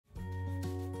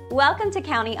Welcome to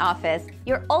County Office,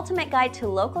 your ultimate guide to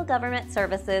local government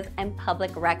services and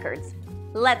public records.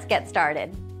 Let's get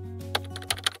started.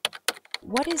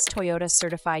 What is Toyota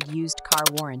Certified Used Car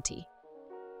Warranty?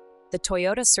 The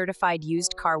Toyota Certified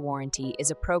Used Car Warranty is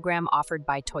a program offered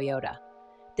by Toyota.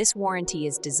 This warranty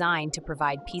is designed to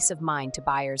provide peace of mind to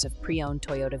buyers of pre-owned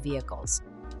Toyota vehicles.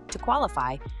 To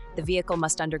qualify, the vehicle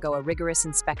must undergo a rigorous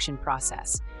inspection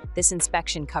process. This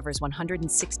inspection covers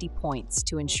 160 points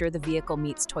to ensure the vehicle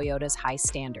meets Toyota's high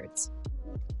standards.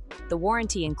 The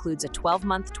warranty includes a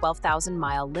 12-month,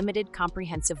 12,000-mile limited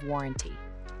comprehensive warranty.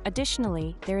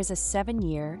 Additionally, there is a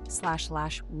 7-year /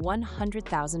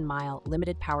 100,000-mile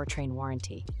limited powertrain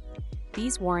warranty.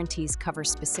 These warranties cover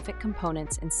specific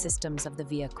components and systems of the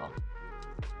vehicle.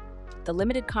 The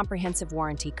limited comprehensive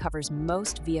warranty covers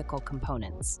most vehicle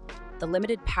components. The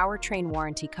limited powertrain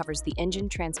warranty covers the engine,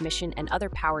 transmission, and other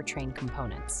powertrain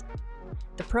components.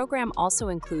 The program also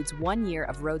includes 1 year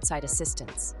of roadside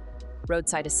assistance.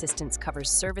 Roadside assistance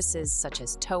covers services such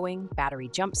as towing, battery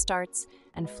jump starts,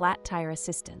 and flat tire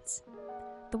assistance.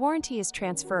 The warranty is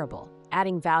transferable,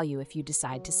 adding value if you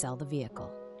decide to sell the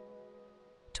vehicle.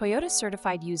 Toyota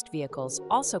certified used vehicles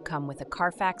also come with a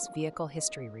Carfax Vehicle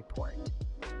History Report.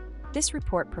 This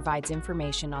report provides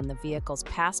information on the vehicle's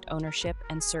past ownership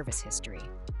and service history.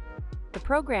 The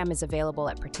program is available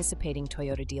at participating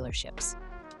Toyota dealerships.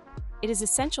 It is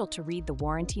essential to read the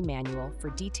warranty manual for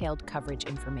detailed coverage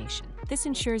information. This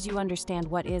ensures you understand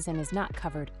what is and is not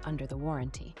covered under the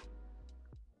warranty.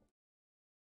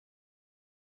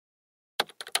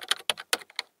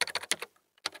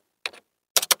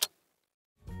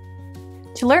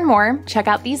 To learn more, check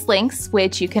out these links,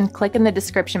 which you can click in the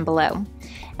description below.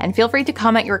 And feel free to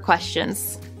comment your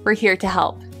questions. We're here to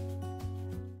help.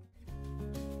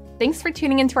 Thanks for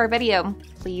tuning into our video.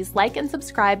 Please like and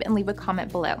subscribe and leave a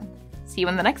comment below. See you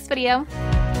in the next video.